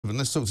11,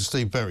 let's talk to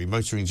Steve Berry,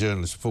 motoring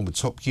journalist, former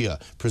Top Gear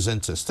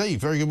presenter. Steve,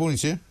 very good morning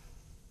to you.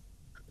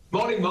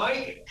 Morning,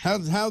 Mike. How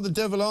the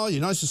devil are you?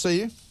 Nice to see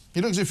you.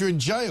 You look as if you're in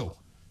jail.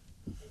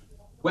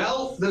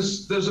 Well,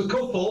 there's a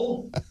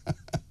couple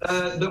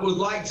that would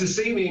like to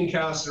see me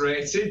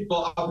incarcerated,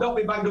 but I've not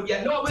been banged up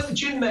yet. No, I'm at the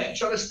gym, mate,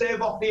 trying to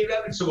stave off the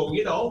inevitable,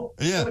 you know.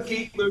 Yeah. Got to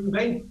keep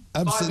moving.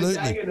 Absolutely.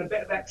 5 a day and a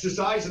bit of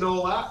exercise and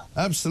all that.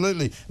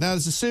 Absolutely. Now,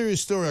 there's a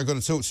serious story I've got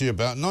to talk to you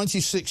about.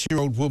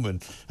 96-year-old woman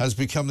has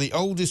become the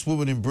oldest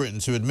woman in Britain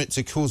to admit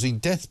to causing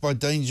death by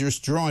dangerous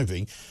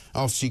driving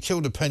after she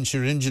killed a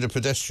pensioner and injured a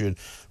pedestrian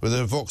with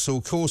her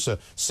Vauxhall Corsa.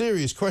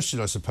 Serious question,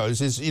 I suppose,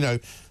 is, you know,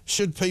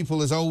 should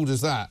people as old as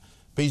that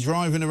be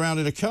driving around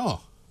in a car?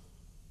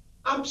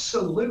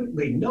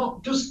 Absolutely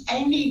not. Does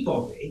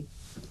anybody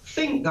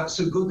think that's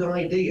a good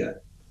idea?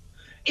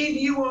 If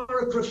you are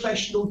a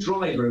professional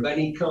driver of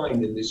any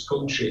kind in this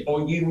country,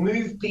 or you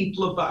move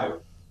people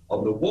about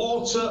on the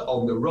water,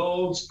 on the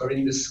roads, or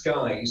in the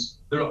skies,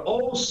 there are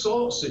all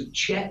sorts of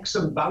checks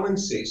and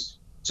balances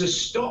to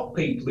stop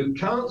people who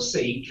can't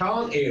see,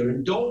 can't hear,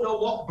 and don't know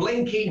what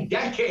blinking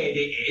decade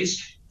it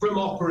is from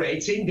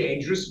operating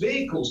dangerous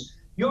vehicles.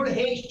 You're a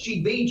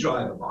HGV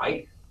driver,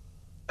 Mike.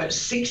 At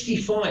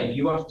 65,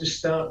 you have to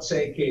start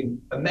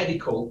taking a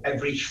medical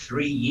every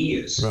 3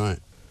 years. Right.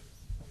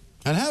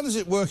 And how does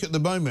it work at the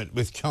moment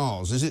with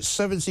cars? Is it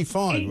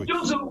 75? It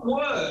doesn't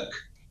work.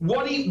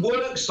 What it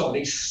works on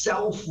is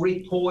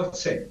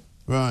self-reporting.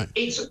 Right.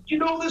 You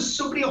know, there's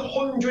somebody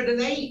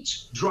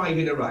 108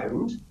 driving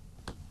around.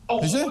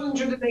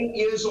 108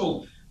 years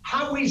old.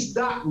 How is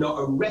that not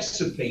a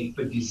recipe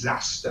for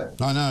disaster?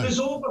 I know. There's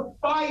over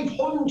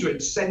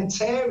 500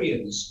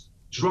 centenarians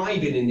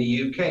driving in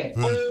the UK.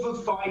 Right.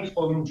 Over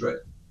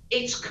 500.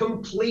 It's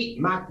complete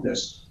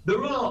madness.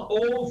 There are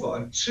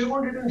over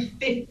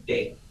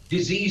 250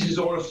 diseases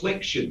or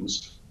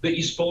afflictions that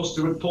you're supposed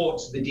to report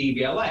to the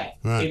DVLA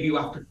if you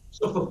have to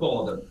suffer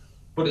for them.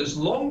 But as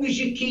long as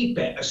you keep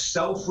it a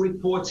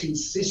self-reporting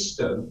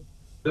system,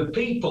 the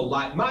people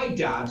like my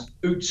dad,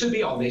 who, to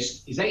be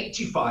honest, is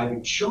 85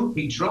 and shouldn't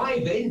be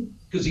driving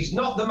because he's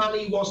not the man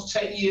he was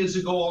 10 years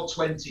ago or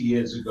 20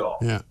 years ago.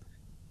 Yeah.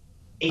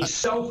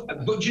 It's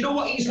but you know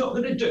what he's not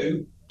going to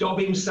do? Dob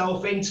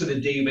himself into the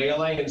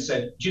DVLA and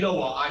said, do you know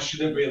what, I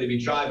shouldn't really be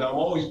driving. I'm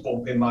always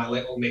bumping my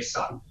little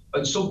Nissan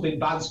and something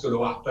bad's going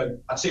to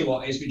happen. I tell you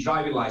what, it's my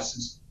driving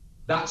licence.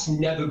 That's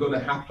never going to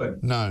happen.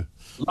 No.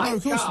 Like no,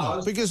 of course cars,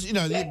 not. Because, you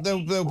know,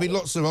 there'll be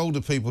lots of older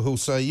people who'll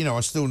say, you know,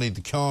 I still need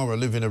the car, I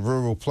live in a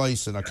rural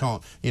place and I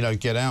can't, you know,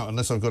 get out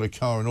unless I've got a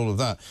car and all of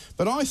that.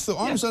 But I thought,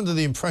 I was under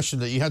the impression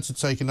that you had to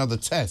take another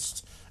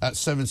test at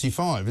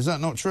 75. Is that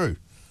not true?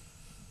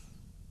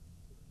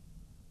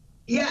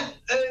 Yeah,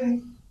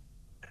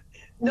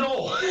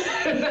 no.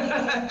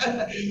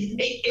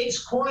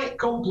 It's quite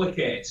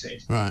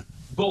complicated. Right.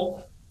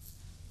 But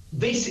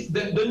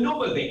the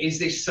nub of it is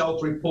this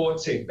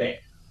self-reporting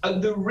bit.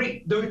 And there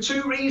are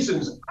two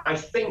reasons I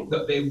think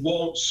that they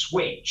won't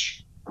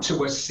switch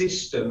to a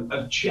system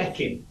of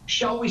checking,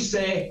 shall we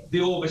say,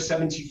 the over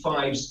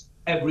 75s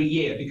every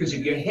year. Because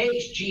if you're a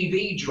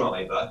HGV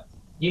driver,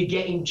 you're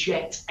getting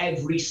checked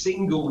every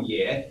single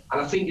year,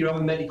 and I think you're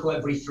having medical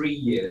every 3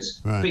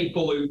 years. Right.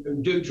 People who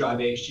do drive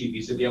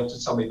HGVs will be able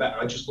to tell me better.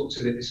 I just looked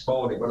at it this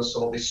morning when I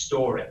saw this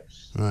story.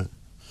 Right.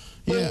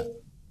 Yeah.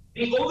 But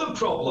the other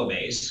problem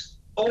is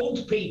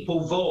old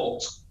people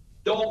vote,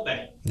 don't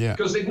they? Yeah.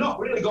 Because they've not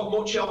really got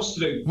much else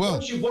to do. Well,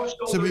 once you've watched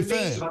all the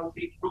reviews of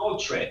Andy's road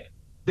trip,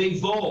 they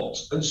vote.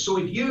 And so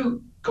if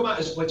you come out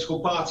as a political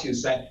party and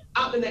say,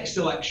 at the next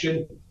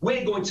election,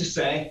 we're going to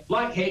say,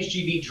 like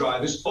HGV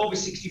drivers, over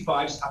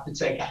 65s have to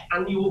take an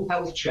annual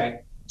health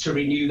check to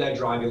renew their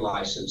driving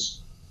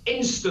licence.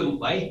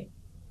 Instantly,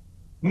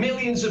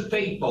 millions of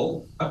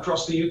people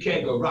across the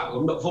UK go, right, well,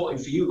 I'm not voting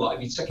for you,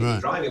 like, if you're taking the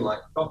driving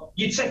licence.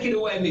 You're taking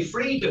away my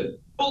freedom.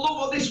 But look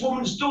what this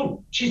woman's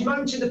done. She's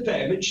mounted the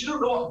pavement. She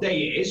doesn't know what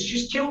day it is.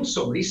 She's killed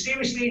somebody,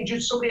 seriously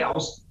injured somebody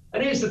else.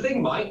 And here's the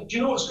thing, Mike. Do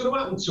you know what's going to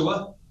happen to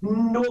her?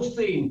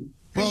 Nothing.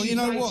 Well, you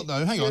know what,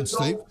 though? Hang on,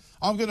 Steve.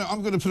 I'm going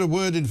to put a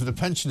word in for the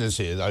pensioners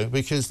here, though,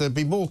 because there'd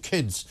be more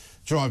kids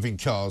driving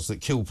cars that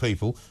kill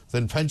people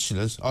than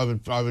pensioners. I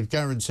would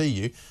guarantee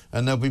you,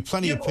 and there'll be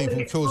plenty of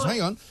people causing.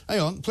 Hang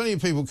on, plenty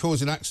of people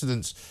causing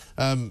accidents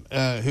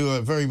who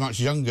are very much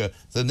younger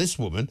than this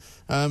woman.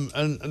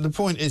 And the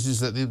point is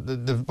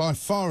that by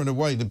far and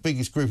away the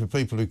biggest group of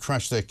people who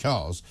crash their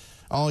cars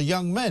are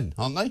young men,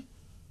 aren't they?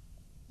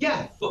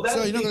 Yeah, but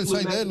so you're not going to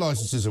take their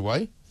licences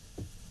away.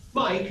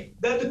 Mike,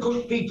 they're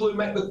the people who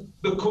make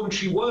the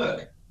country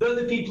work. They're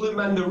the people who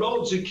mend the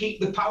roads, who keep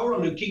the power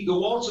on, who keep the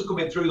water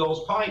coming through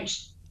those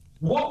pipes.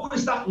 What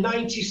was that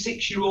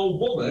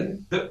 96-year-old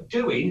woman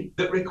doing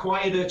that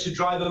required her to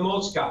drive a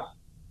motorcar?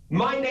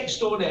 My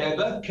next-door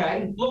neighbour,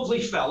 Ken,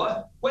 lovely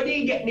fella, when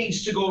he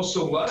needs to go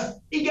somewhere,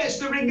 he gets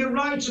the ring and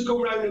ride to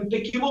come round and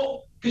pick him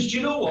up. Because do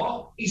you know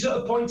what? He's at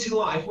a point in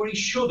life where he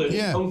shouldn't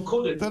and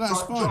couldn't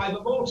drive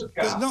a motor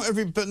car.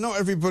 But not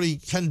everybody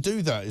can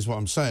do that, is what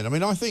I'm saying. I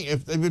mean, I think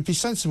it would be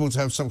sensible to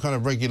have some kind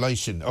of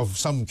regulation of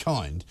some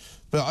kind,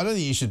 but I don't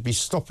think you should be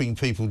stopping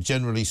people,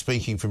 generally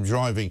speaking, from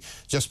driving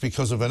just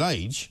because of an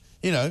age.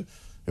 You know,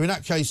 in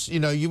that case,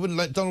 you know, you wouldn't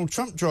let Donald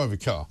Trump drive a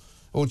car.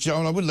 Or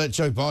I wouldn't let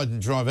Joe Biden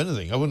drive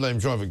anything. I wouldn't let him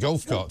drive a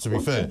golf cart, to be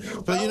fair.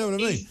 But you know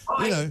what I mean?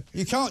 You know,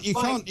 you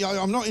can't.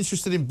 I'm not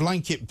interested in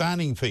blanket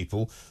banning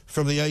people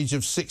from the age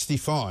of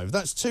 65.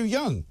 That's too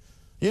young.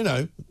 You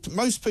know,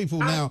 most people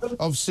now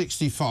of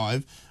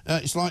 65,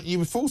 it's like you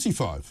were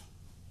 45.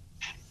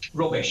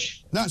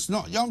 Rubbish. That's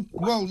not young.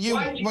 Well,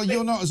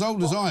 you're not as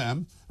old as I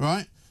am,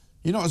 right?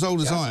 You're not as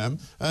old as I am,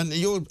 and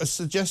you're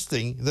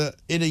suggesting that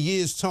in a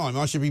year's time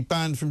I should be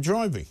banned from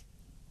driving.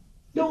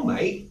 No,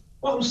 mate.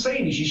 What I'm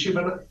saying is you should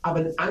have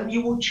an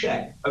annual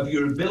check of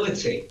your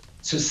ability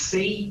to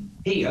see,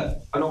 hear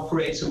and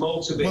operate a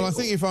motor vehicle. Well, I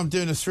think if I'm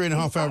doing a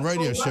 3.5-hour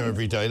radio show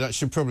every day, that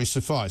should probably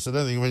suffice. I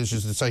don't think we're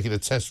interested in taking a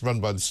test run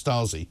by the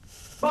Stasi.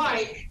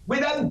 Mike, with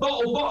them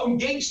bottom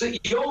gates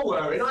that you're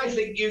wearing, I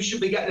think you should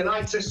be getting an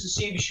eye test to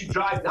see if you should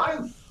drive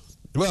now.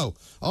 Well,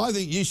 I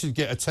think you should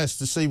get a test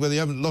to see whether you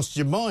haven't lost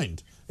your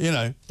mind. You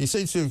know, you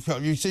seem to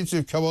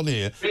have come on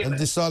here and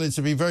decided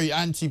to be very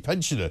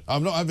anti-pensioner.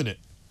 I'm not having it.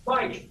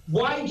 Mike,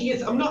 why do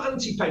you... I'm not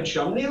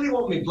anti-pensioner. I'm nearly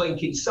on my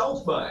blinking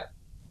self, mate.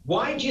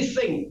 Why do you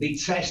think they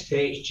test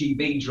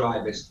HGV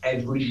drivers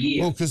every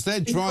year? Well, because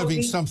they're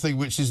driving something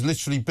which is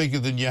literally bigger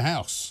than your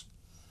house.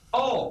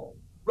 Oh,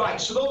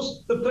 right. So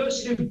the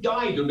person who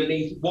died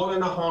underneath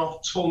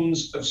 1.5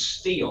 tons of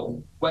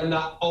steel when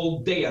that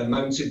old dear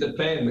mounted the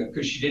pavement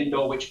because she didn't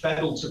know which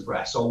pedal to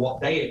press or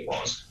what day it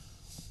was.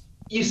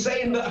 You're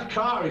saying that a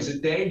car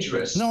isn't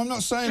dangerous? No, I'm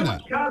not saying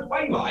that. Cars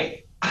weigh,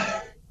 Mike.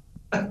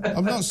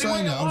 I'm not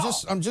saying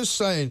that. I'm just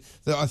saying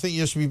that I think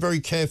you should be very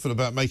careful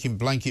about making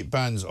blanket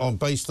bans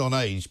based on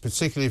age,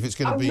 particularly if it's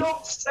going to be... I'm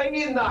not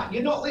saying that.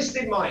 You're not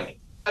listening, Mike.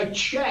 A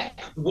check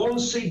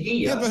once a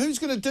year. Yeah, but who's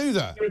going to do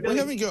that?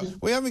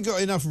 We haven't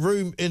got enough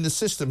room in the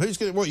system. Who's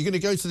going to... What, you're going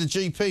to go to the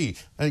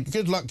GP and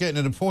good luck getting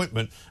an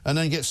appointment and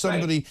then get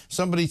somebody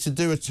to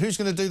do it. Who's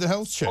going to do the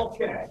health check?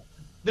 Okay.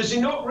 There's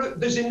not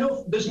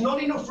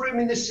enough room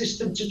in the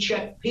system to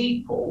check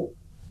people,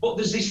 but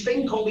there's this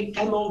thing called the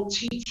MOT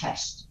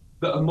test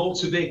that a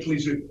motor vehicle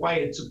is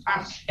required to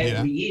pass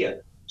every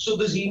year. So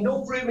there's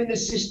enough room in the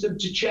system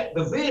to check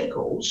the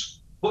vehicles,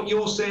 but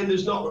you're saying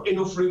there's not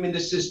enough room in the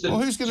system.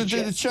 Well, who's going to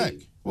do the check?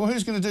 Well,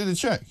 who's going to do the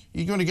check?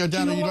 You're going to go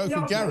down to your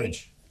local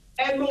garage.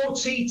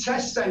 MOT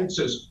test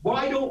centres.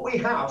 Why don't we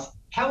have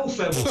health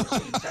MOT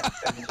test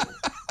centres?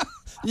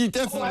 You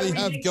definitely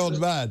have gone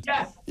mad.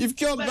 Yeah. You've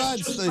gone mad,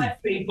 Steve.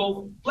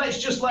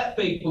 Let's just let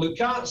people who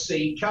can't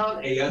see,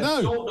 can't hear,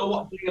 don't know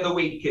what day of the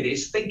week it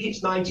is, think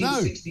it's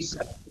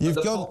 1967.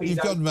 No. You've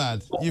gone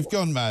mad. You've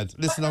gone mad.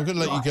 Listen, I'm going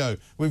to let you go.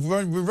 We're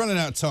running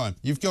out of time.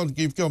 You've gone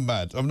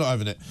mad. I'm not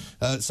having it.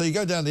 So you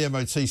go down the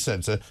MOT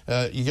centre,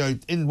 you go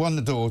in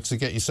one door to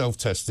get yourself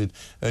tested,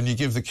 and you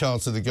give the car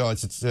to the guy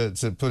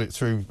to put it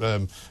through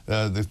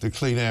the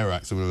Clean Air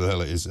Act or whatever the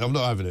hell it is. I'm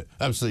not having it.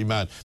 Absolutely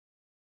mad.